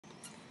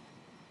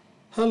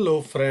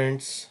Hello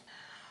friends,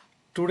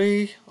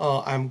 today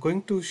I'm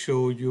going to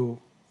show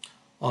you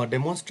a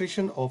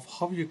demonstration of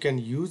how you can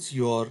use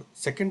your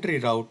secondary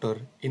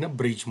router in a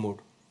bridge mode.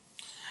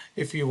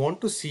 If you want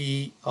to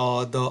see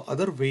the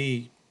other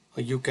way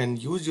you can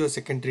use your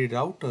secondary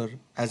router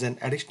as an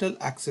additional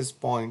access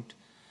point,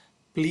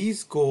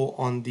 please go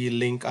on the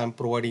link I'm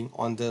providing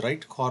on the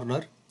right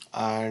corner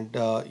and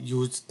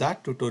use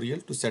that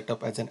tutorial to set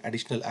up as an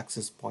additional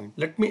access point.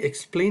 Let me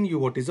explain you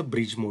what is a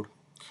bridge mode.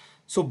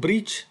 So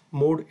bridge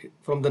mode,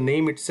 from the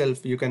name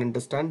itself, you can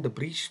understand the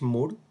bridge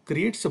mode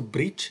creates a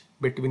bridge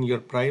between your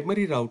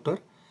primary router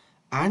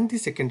and the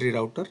secondary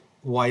router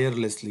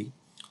wirelessly.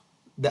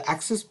 The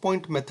access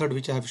point method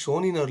which I have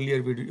shown in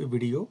earlier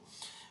video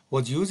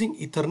was using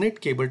Ethernet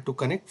cable to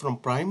connect from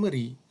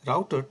primary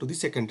router to the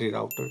secondary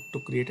router to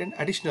create an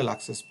additional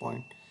access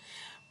point.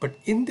 But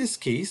in this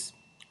case,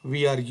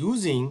 we are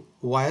using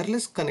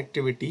wireless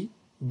connectivity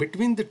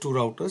between the two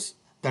routers.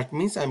 That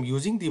means I'm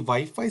using the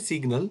Wi-Fi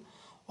signal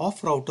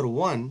of router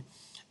 1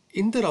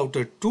 in the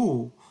router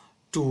 2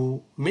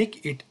 to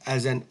make it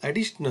as an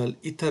additional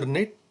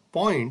Ethernet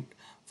point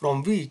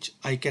from which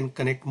I can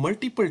connect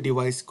multiple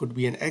devices. Could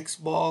be an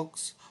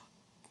Xbox,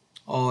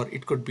 or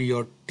it could be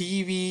your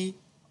TV,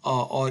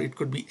 or it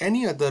could be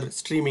any other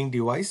streaming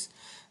device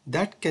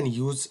that can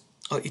use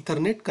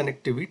Ethernet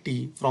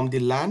connectivity from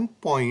the LAN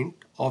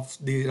point of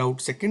the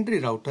secondary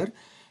router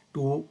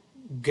to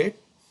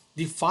get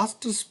the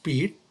faster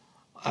speed,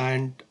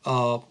 and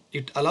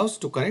it allows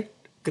to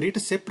create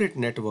a separate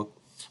network.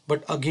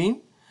 But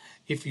again,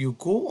 if you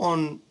go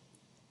on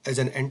as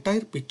an entire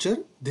picture,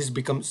 this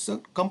becomes a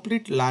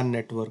complete LAN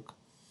network.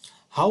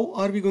 How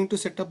are we going to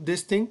set up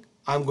this thing?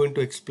 I'm going to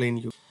explain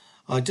you.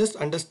 Just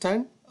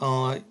understand,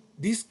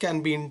 these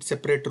can be in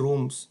separate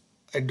rooms.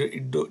 They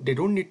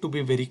don't need to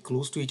be very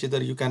close to each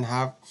other. You can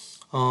have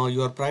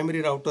your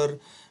primary router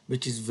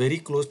which is very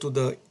close to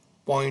the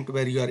point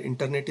where your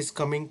internet is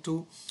coming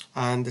to,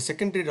 and the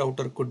secondary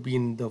router could be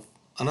in the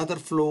another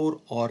floor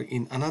or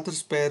in another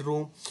spare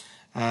room,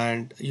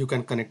 and you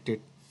can connect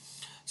it.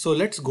 So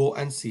let's go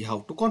and see how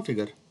to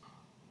configure.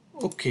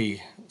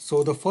 Okay,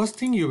 so the first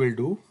thing you will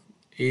do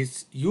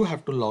is you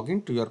have to log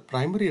into your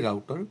primary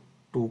router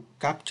to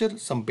capture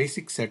some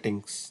basic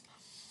settings.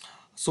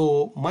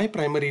 So my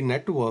primary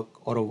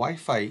network or a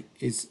Wi-Fi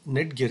is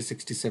Netgear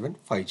 67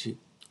 5G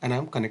and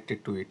I'm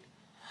connected to it.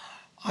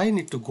 I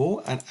need to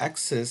go and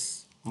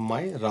access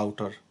my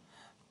router.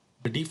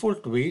 The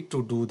default way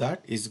to do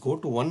that is go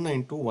to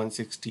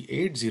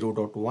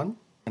 192.168.0.1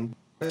 and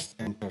press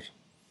enter.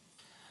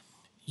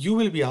 You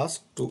will be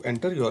asked to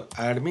enter your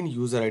admin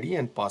user ID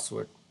and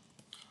password.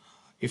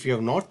 If you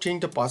have not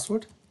changed the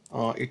password,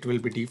 it will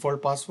be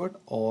default password,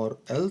 or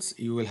else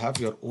you will have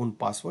your own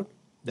password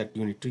that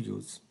you need to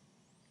use.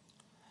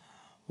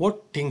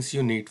 What things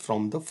you need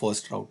from the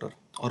first router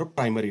or a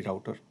primary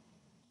router?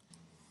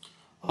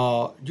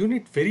 You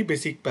need very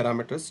basic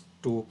parameters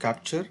to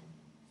capture.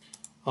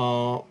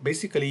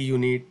 Basically, you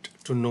need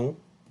to know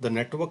the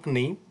network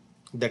name,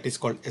 that is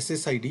called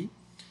SSID,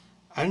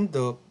 and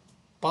the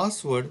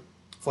password.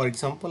 For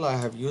example, I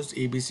have used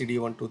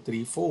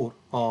ABCD1234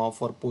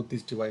 for both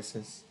these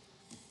devices.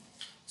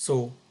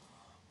 So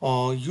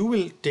you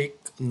will take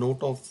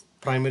note of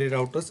primary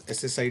routers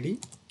SSID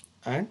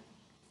and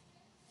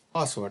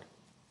password.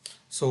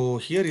 So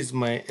here is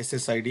my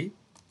SSID.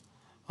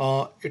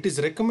 It is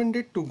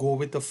recommended to go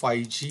with the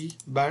 5G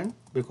band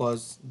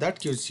because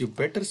that gives you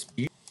better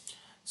speed.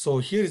 So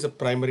here is a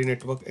primary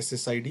network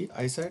SSID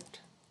I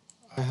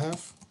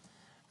have,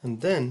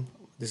 and then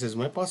this is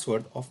my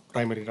password of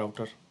primary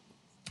router.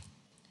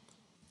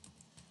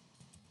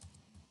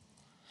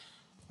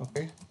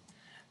 Okay,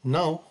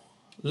 now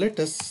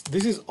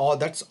this is all,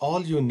 that's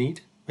all you need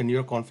when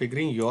you're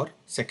configuring your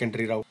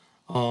secondary router.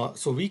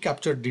 So we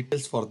captured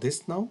details for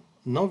this now.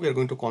 Now we are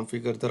going to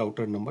configure the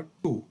router number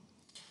 2.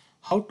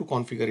 How to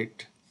configure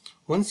it?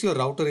 Once your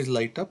router is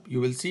light up,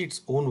 you will see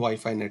its own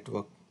Wi-Fi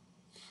network.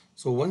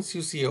 So once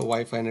you see a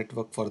Wi-Fi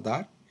network for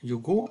that, you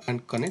go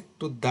and connect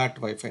to that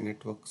Wi-Fi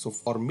network. So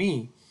for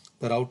me,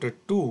 the router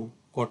 2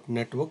 got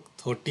network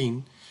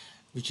 13,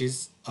 which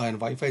is a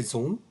Wi-Fi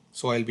zone.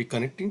 So I'll be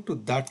connecting to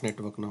that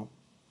network now.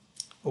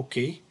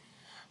 Okay.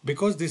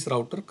 Because this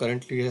router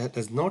currently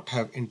does not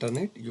have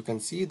internet, you can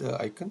see the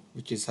icon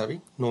which is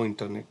having no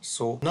internet.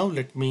 So now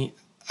let me,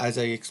 as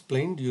I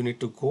explained, you need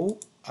to go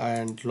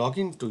and log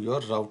into your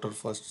router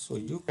first. So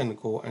you can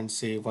go and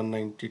say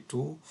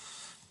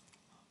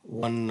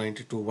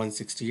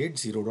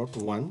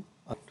 192.168.0.1.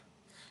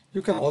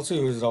 You can also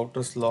use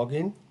routers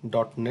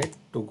login.net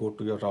to go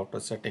to your router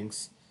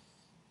settings.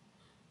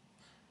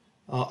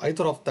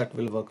 Either of that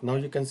will work. Now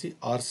you can see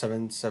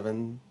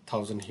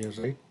R77,000 here,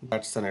 right?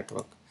 That's the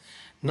network.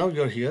 Now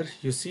you're here,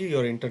 you see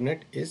your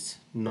internet is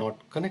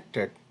not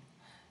connected,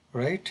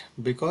 right?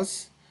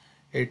 Because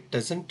it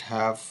doesn't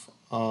have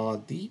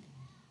the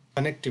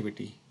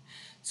connectivity.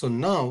 So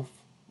now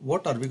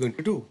what are we going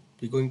to do?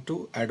 We're going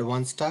to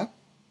advanced tab.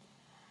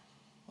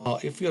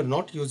 If you're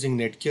not using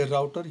Netgear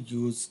router,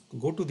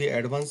 go to the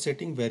advanced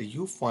setting where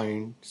you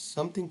find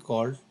something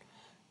called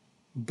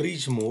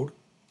bridge mode.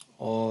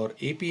 or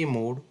APA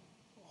mode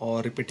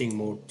or repeating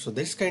mode. So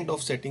this kind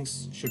of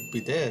settings should be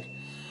there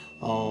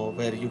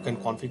where you can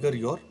configure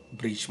your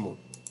breach mode.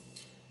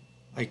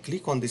 I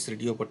click on this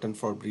radio button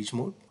for breach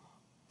mode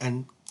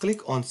and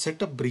click on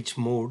setup breach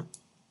mode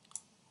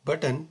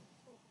button,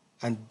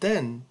 and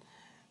then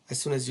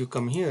as soon as you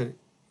come here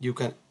you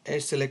can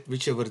select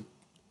whichever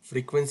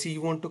frequency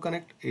you want to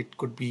connect. It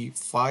could be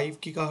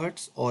 5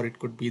 gigahertz or it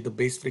could be the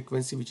base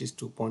frequency, which is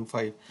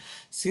 2.5.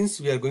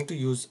 Since we are going to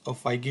use a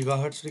 5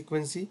 gigahertz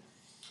frequency,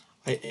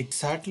 I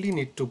exactly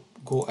need to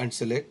go and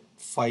select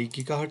 5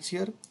 gigahertz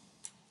here,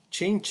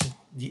 change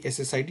the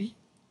SSID,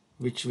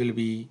 which will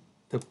be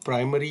the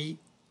primary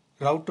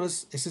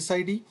router's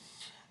SSID,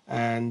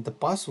 and the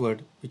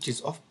password, which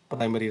is of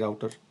primary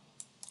router.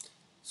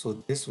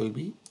 So this will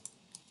be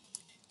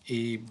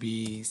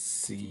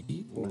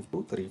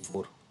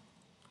ABCD1234,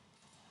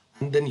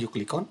 and then you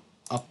click on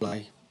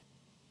apply,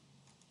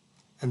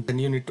 and then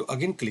you need to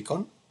again click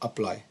on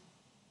apply.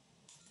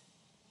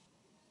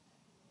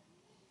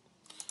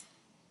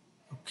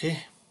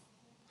 Okay,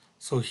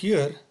 so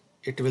here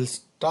it will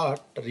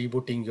start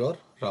rebooting your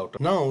router.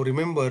 Now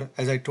remember,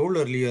 as I told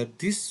earlier,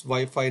 this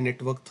Wi-Fi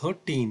network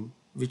 13,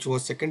 which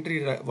was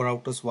secondary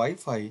router's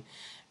Wi-Fi,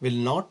 will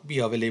not be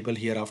available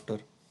hereafter.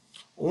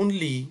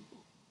 Only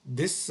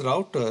this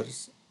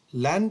router's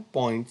LAN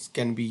points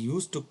can be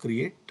used to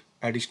connect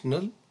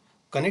additional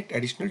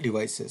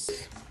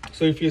devices.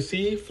 So if you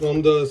see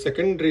from the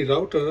secondary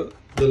router,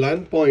 the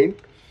LAN point,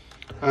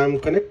 I am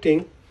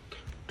connecting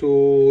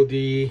to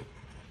the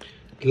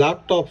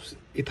laptop's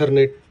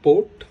Ethernet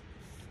port.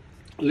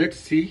 Let's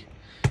see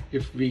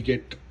if we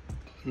get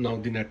now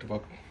the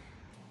network.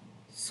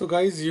 So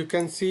guys, you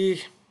can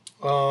see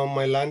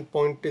my LAN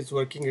point is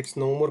working. It's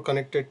no more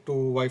connected to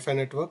Wi-Fi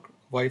network.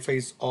 Wi-Fi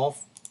is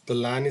off. The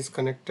LAN is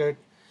connected.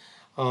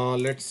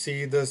 Let's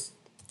see this,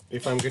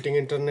 if I'm getting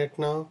internet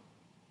now.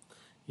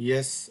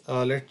 Yes,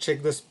 let's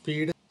check the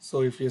speed.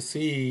 So if you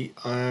see,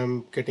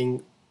 I'm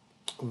getting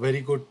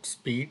very good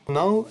speed.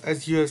 Now,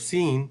 as you have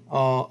seen,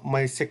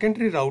 my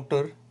secondary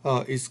router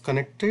is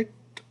connected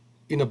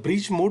in a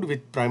breach mode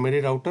with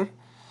primary router.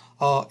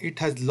 It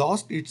has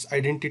lost its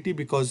identity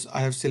because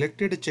I have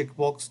selected a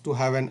checkbox to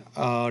have an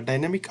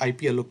dynamic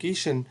IP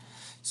allocation.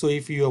 So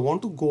if you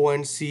want to go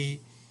and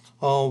see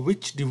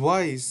which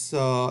device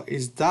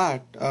is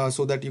that,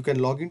 so that you can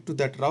log into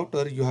that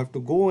router, you have to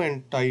go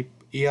and type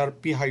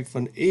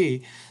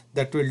ARP-A,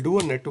 that will do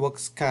a network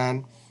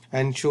scan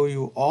and show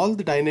you all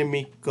the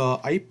dynamic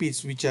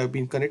IPs which have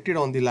been connected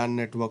on the LAN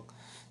network.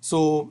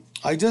 So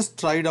I just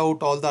tried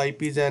out all the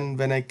IPs, and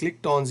when I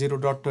clicked on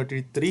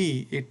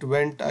 0.33, it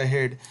went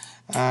ahead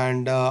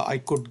and I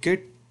could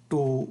get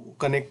to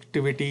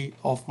connectivity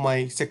of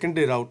my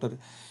secondary router.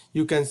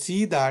 You can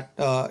see that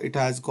it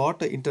has got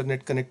the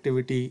internet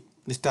connectivity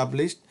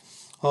established.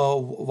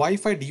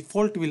 Wi-Fi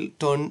default will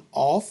turn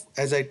off,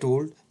 as I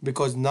told,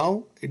 because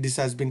now this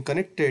has been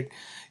connected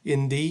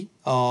in the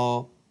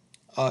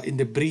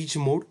breach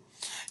mode.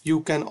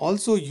 You can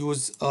also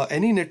use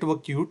any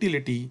network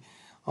utility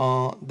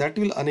that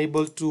will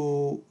enable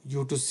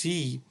you to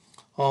see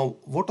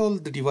what all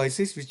the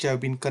devices which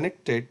have been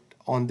connected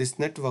on this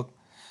network.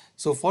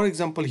 So for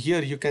example,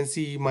 here you can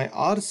see my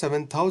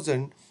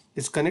R7000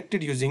 is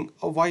connected using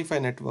a Wi-Fi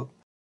network.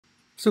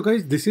 So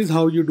guys, this is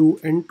how you do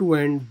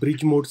end-to-end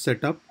bridge mode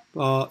setup.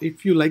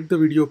 If you like the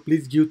video,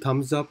 please give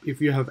thumbs up. If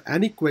you have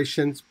any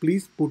questions,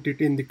 please put it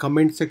in the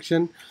comment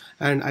section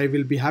and I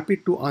will be happy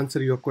to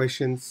answer your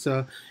questions.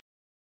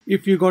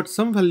 If you got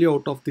some value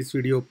out of this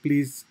video,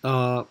 please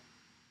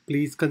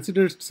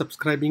consider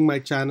subscribing my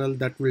channel.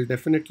 That will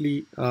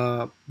definitely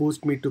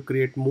boost me to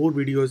create more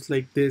videos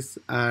like this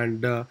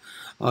and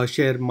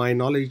share my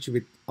knowledge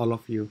with all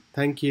of you.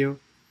 Thank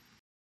you.